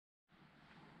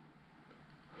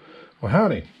Well,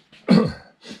 howdy.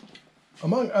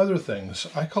 Among other things,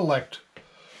 I collect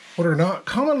what are not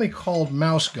commonly called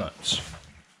mouse guns.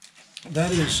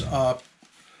 That is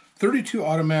 32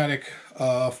 automatic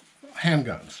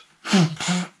handguns.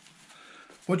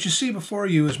 What you see before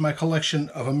you is my collection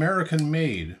of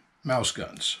American-made mouse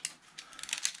guns.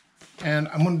 And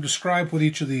I'm going to describe what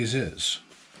each of these is.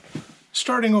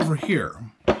 Starting over here,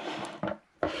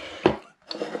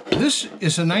 this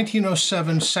is a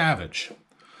 1907 Savage.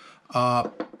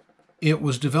 It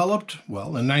was developed,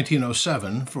 well, in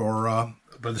 1907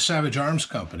 by the Savage Arms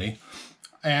Company,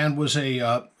 and was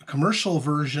a commercial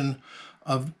version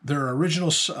of their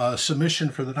original submission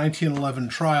for the 1911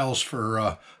 trials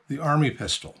for the Army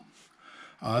pistol.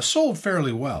 Sold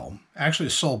fairly well. Actually,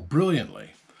 sold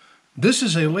brilliantly. This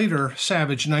is a later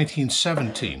Savage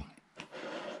 1917.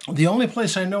 The only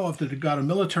place I know of that got a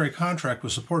military contract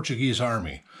was the Portuguese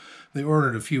Army. They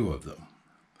ordered a few of them.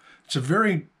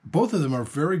 Both of them are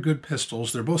very good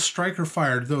pistols. They're both striker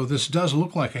fired, though this does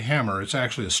look like a hammer. It's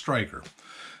actually a striker.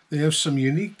 They have some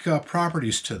unique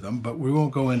properties to them, but we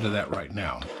won't go into that right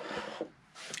now.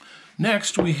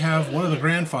 Next, we have one of the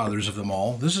grandfathers of them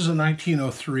all. This is a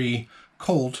 1903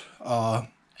 Colt,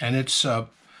 and it's, I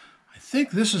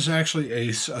think this is actually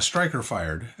a striker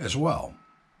fired as well.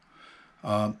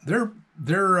 They're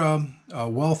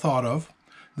well thought of.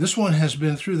 This one has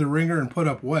been through the ringer and put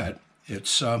up wet.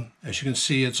 It's, as you can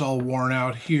see, it's all worn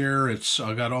out here. It's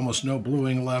got almost no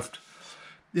bluing left.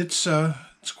 It's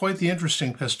quite the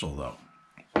interesting pistol,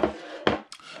 though.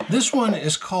 This one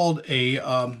is called a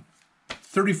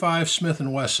 35 Smith &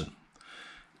 Wesson.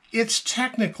 It's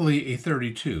technically a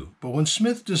 32, but when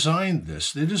Smith designed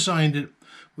this, they designed it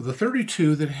with a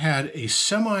 32 that had a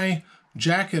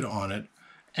semi-jacket on it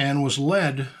and was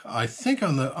lead, I think,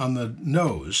 on the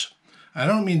nose. I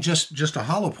don't mean just a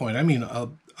hollow point. I mean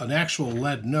an actual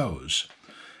lead nose.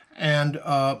 And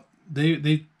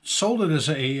they sold it as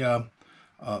a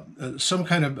some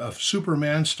kind of a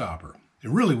Superman stopper. It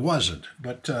really wasn't,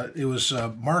 but it was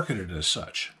marketed as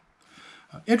such.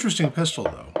 Interesting pistol,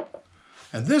 though.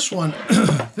 And this one,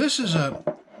 this is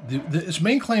its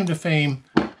main claim to fame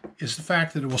is the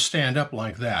fact that it will stand up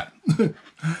like that.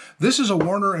 This is a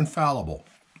Warner Infallible.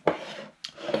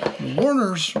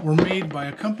 Warners were made by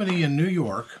a company in New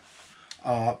York.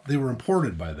 They were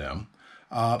imported by them.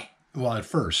 Well, at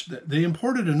first. They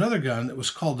imported another gun that was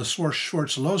called the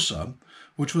Schwarz-Losa,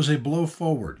 which was a blow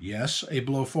forward. Yes, a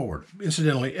blow forward.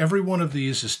 Incidentally, every one of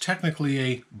these is technically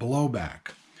a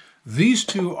blowback. These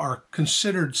two are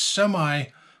considered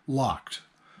semi-locked,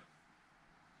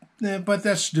 but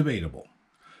that's debatable.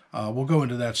 We'll go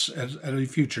into that at a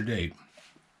future date.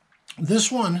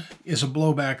 This one is a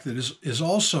blowback that is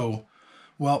also,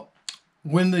 well,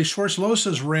 when the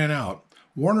Schwarz-Losas ran out,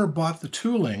 Warner bought the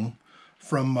tooling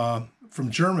from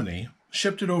Germany,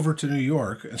 shipped it over to New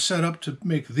York, and set up to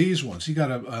make these ones. He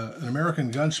got an American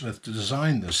gunsmith to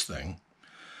design this thing.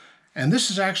 And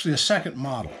this is actually a second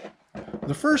model.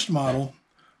 The first model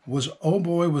was, oh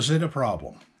boy, was it a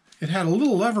problem. It had a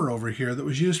little lever over here that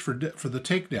was used for the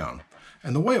takedown.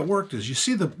 And the way it worked is, you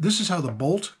see, this is how the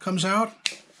bolt comes out.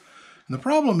 And the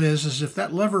problem is if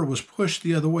that lever was pushed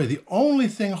the other way, the only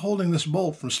thing holding this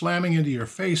bolt from slamming into your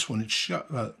face when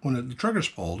the trigger's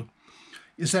pulled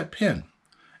is that pin.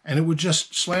 And it would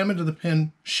just slam into the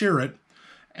pin, shear it,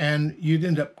 and you'd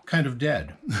end up kind of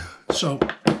dead. So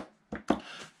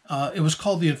it was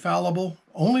called the Infallible,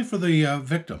 only for the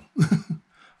victim.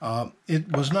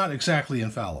 It was not exactly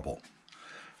infallible.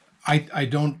 I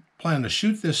don't plan to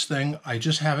shoot this thing. I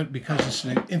just have it because it's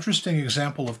an interesting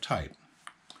example of type.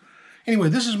 Anyway,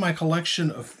 this is my collection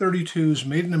of 32s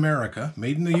made in America,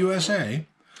 made in the USA,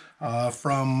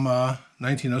 from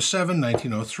 1907,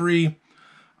 1903.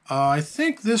 I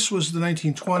think this was the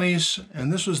 1920s,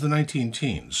 and this was the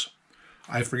 19-teens.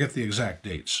 I forget the exact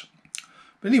dates.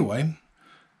 But anyway,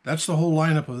 that's the whole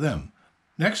lineup of them.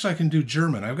 Next, I can do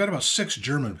German. I've got about 6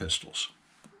 German pistols.